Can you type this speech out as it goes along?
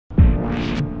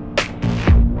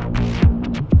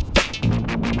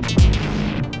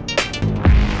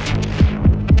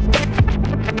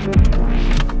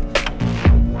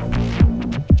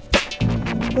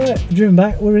We've driven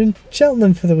back. We're in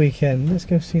Cheltenham for the weekend. Let's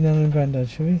go see Nana and Grandad,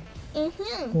 shall we?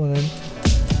 Mm-hmm. Go on then.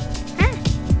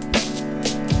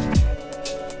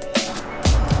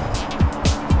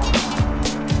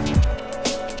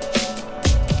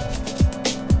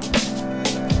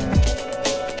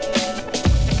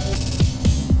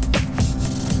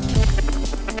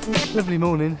 Lovely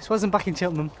morning. So as I'm back in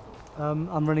Cheltenham,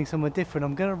 I'm running somewhere different.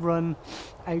 I'm going to run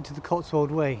out to the Cotswold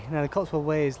Way. Now the Cotswold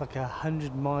Way is like a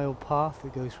 100-mile path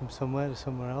that goes from somewhere to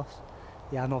somewhere else.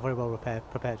 Yeah, I'm not very well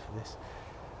prepared for this.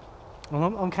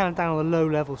 I'm kind of down on the low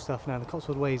level stuff now. The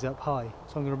Cotswold Way is up high.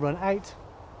 So I'm going to run out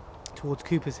towards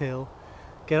Cooper's Hill,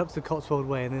 get up to the Cotswold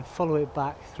Way and then follow it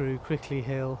back through Crickley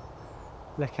Hill,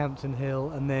 Leckhampton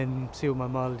Hill, and then see what my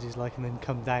mileage is like and then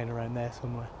come down around there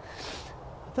somewhere.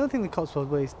 I don't think the Cotswold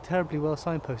Way is terribly well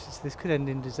signposted, so this could end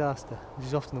in disaster, which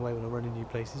is often the way when I run in new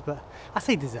places, but I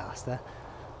say disaster,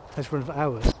 I just run for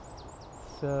hours.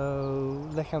 So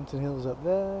Leckhampton Hill's up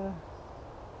there,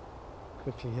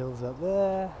 Crickley Hill's up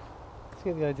there. Let's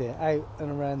get the idea, out and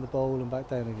around the bowl and back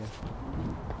down again.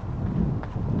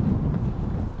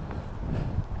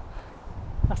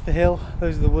 That's the hill,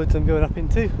 those are the woods I'm going up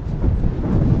into.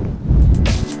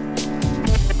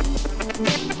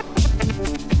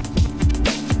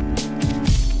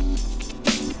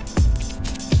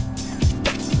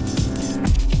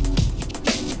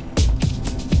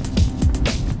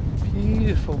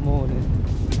 Beautiful morning.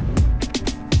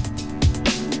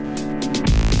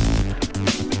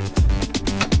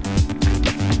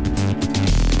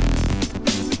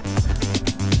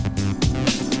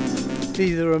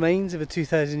 These are the remains of a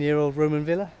 2,000-year-old Roman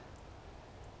villa.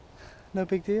 No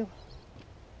big deal.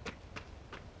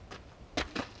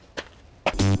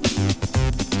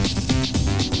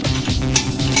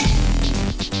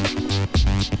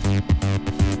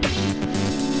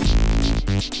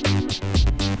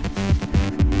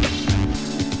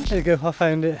 There we go, I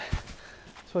found it.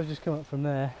 So I've just come up from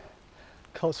there.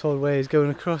 Cotswold Way is going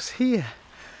across here.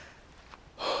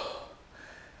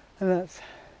 And that's,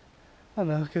 I don't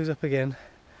know, it goes up again.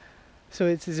 So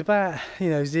it's about,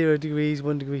 0 degrees,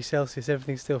 1 degree Celsius,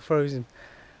 everything's still frozen.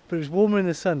 But it was warmer in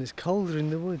the sun, it's colder in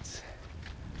the woods.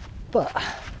 But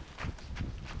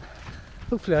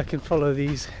hopefully I can follow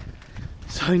these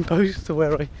signposts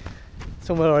to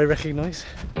somewhere I recognise.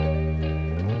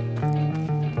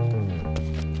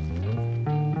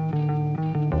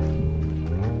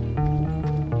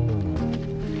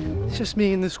 It's just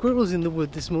me and the squirrels in the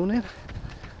wood this morning,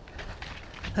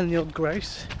 and the odd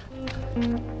grouse.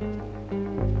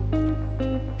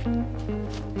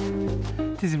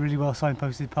 It is a really well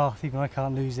signposted path, even I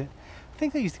can't lose it. I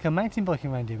think I used to come mountain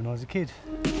biking around here when I was a kid.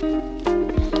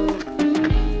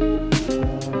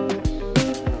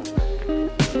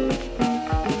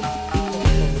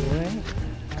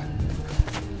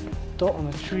 Dot on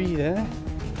a tree there.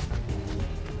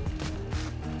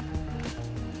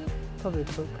 Probably a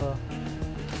footpath.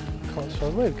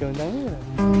 Cotswold Way going down here then.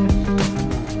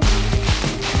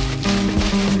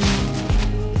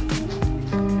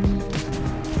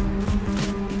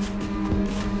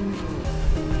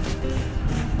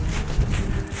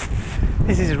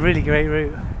 This is a really great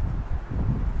route. I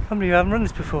can't believe I haven't run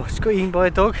this before. Just got eaten by a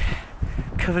dog,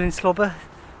 covered in slobber,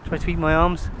 tried to eat my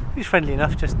arms. He was friendly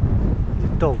enough, just he's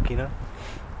a dog, you know.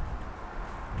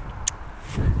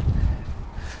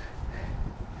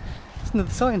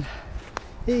 Another sign.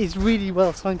 It is really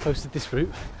well signposted, this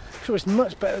route. I'm sure it's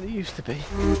much better than it used to be.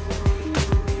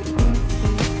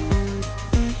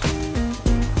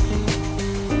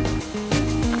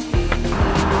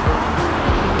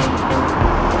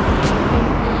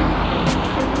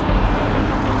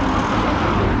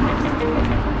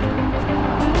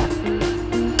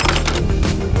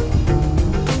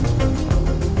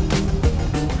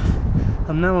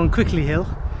 I'm now on Crickley Hill.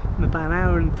 I'm about an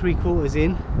hour and 3/4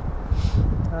 in.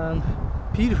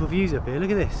 Beautiful views up here, look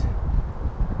at this.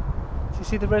 Do you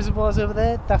see the reservoirs over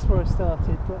there? That's where I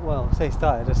started. Well, I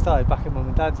started back at Mum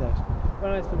and Dad's house.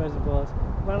 Ran out to the reservoirs,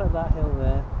 ran up that hill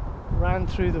there, ran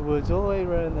through the woods all the way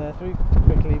around there, through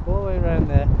Crickley, all the way around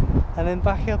there, and then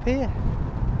back up here.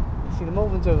 You see the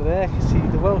Malverns over there, you can see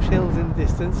the Welsh Hills in the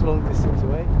distance, long distance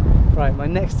away. Right, my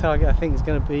next target I think is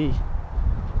going to be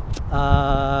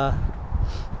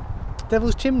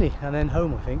Devil's Chimney, and then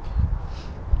home I think.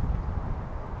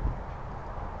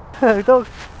 Hello dog.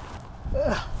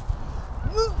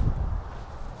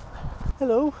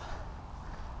 Hello.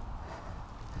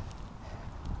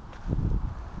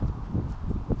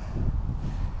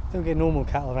 Don't get normal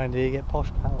cattle around here, you get posh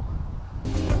cattle.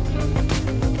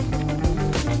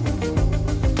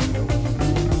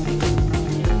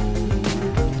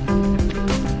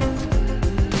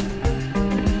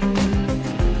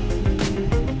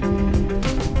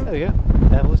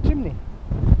 Devil's Chimney.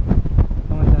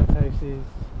 Mum and Dad's house is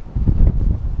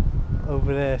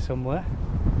over there somewhere.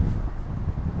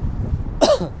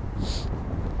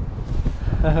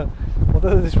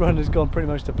 Although this run has gone pretty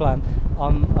much to plan,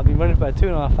 I've been running for about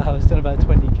 2.5 hours, done about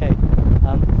 20k.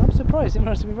 I'm surprised, didn't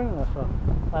manage to be running that far.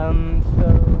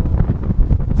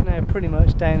 So it's now pretty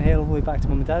much downhill all the way back to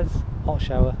Mum and Dad's, hot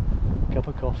shower, cup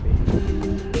of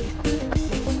coffee.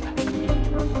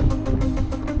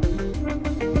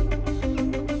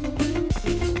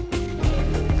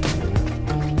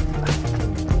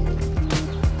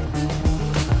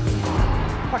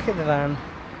 Back in the van.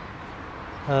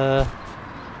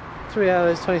 3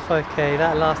 hours, 25k.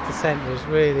 That last descent was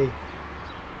really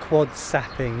quad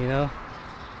sapping, you know,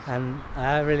 and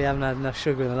I really haven't had enough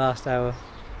sugar in the last hour.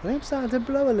 I think I'm starting to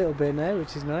blow a little bit now,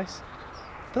 which is nice.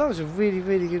 But that was a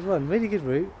really good run, really good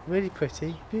route, really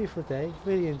pretty, beautiful day,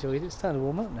 really enjoyed it. It's starting to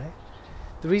warm up now.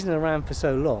 The reason I ran for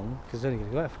so long, because I was only going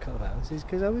to go out for a couple of hours, is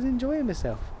because I was enjoying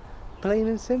myself. Plain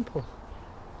and simple.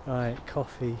 Right,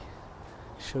 coffee,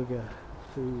 sugar,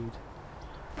 food.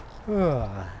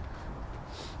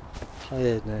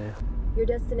 Tired now. Your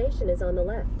destination is on the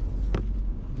left.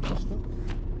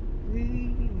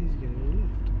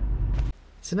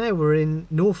 So now we're in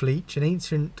Northleach, an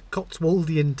ancient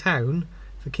Cotswoldian town,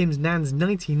 for Kim's nan's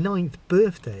 99th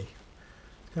birthday.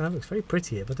 Oh, that looks very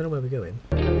pretty here, but I don't know where we're going.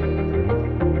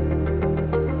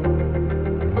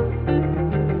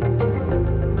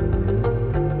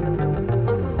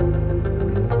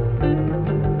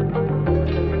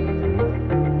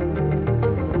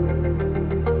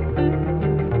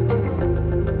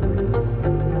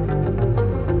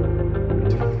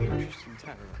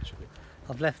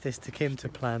 I've left this to Kim to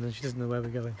plan and she doesn't know where we're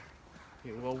going.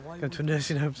 Yeah, well, Going to a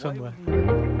nursing home somewhere.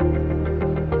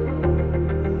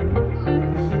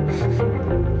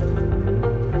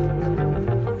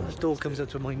 This door comes up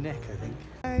to my neck, I think.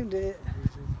 Found it!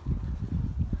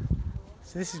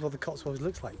 So this is what the Cotswolds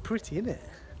looks like. Pretty, isn't it?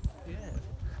 Yeah.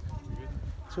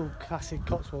 It's all classic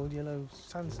Cotswold yellow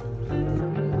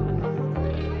sandstone.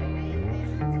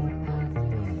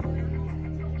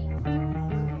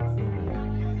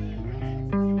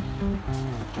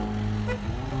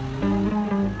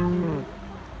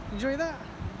 Enjoy that?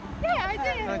 Yeah, I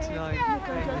did. 99. Yeah,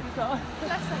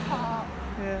 bless her heart.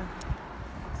 Yeah.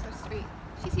 So sweet.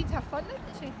 She seemed to have fun, didn't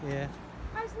she? Yeah.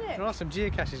 How's Nick? There are some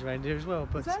geocaches around here as well,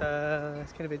 but Is there?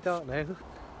 it's getting a bit dark now.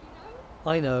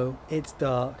 I know, it's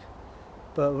dark,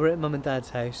 but we're at Mum and Dad's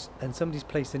house and somebody's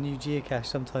placed a new geocache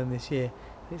sometime this year.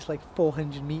 It's like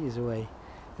 400 metres away.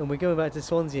 And we're going back to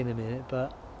Swansea in a minute,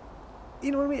 but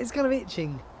you know what I mean? It's kind of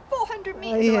itching. 400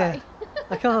 metres Yeah. away.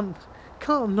 I can't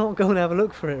not go and have a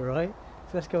look for it, right?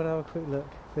 So let's go and have a quick look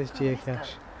for this geocache.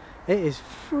 It is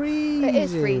freezing. It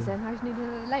is freezing. I just need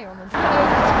a layer on them. So I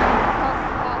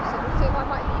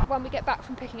might leave when we get back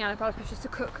from picking antibiotics just to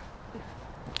cook.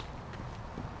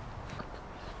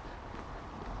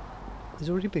 There's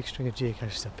already a big string of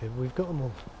geocaches up here, but we've got them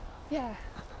all. Yeah.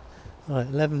 Right,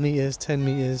 11 metres, 10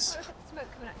 metres. Look at the smoke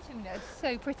coming out the chimney. It's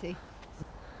so pretty.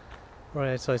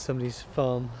 Right outside somebody's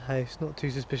farm house, not too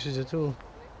suspicious at all.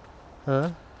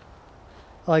 Huh?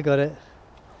 I got it.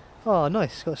 Oh,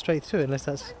 nice, got straight through it, unless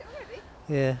that's... Is it already?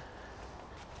 Yeah.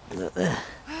 Oh, yeah.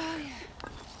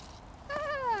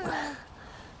 Ah.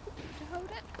 To hold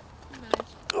it? No.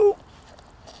 Oh!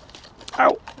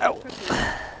 Ow! Ow! Pretty.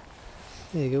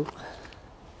 There you go.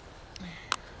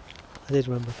 I did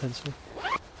remember a pencil. Oh.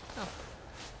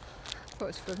 Thought it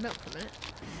was for milk for a minute.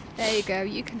 There you go,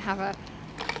 you can have a...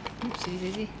 Oopsie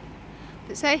daisy.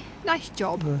 Does it say? Nice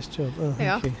job. Nice job. Oh,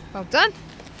 There you thank are. you. Well done.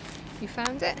 You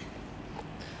found it.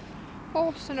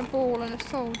 Horse and a ball and a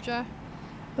soldier.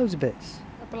 Loads of bits.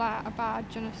 A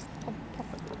badge and a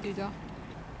pocket doodah.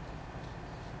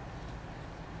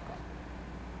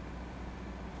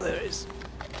 There it is.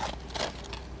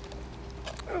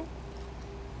 Oh.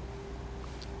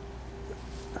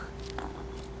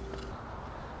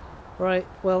 Right,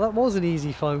 well that was an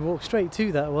easy find. We walked straight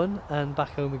to that one and back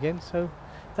home again, so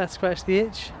that scratched the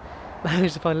itch.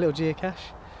 Managed to find a little geocache.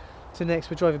 So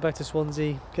next we're driving back to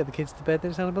Swansea, get the kids to bed,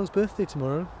 then it's Annabelle's birthday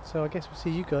tomorrow, so I guess we'll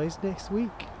see you guys next week.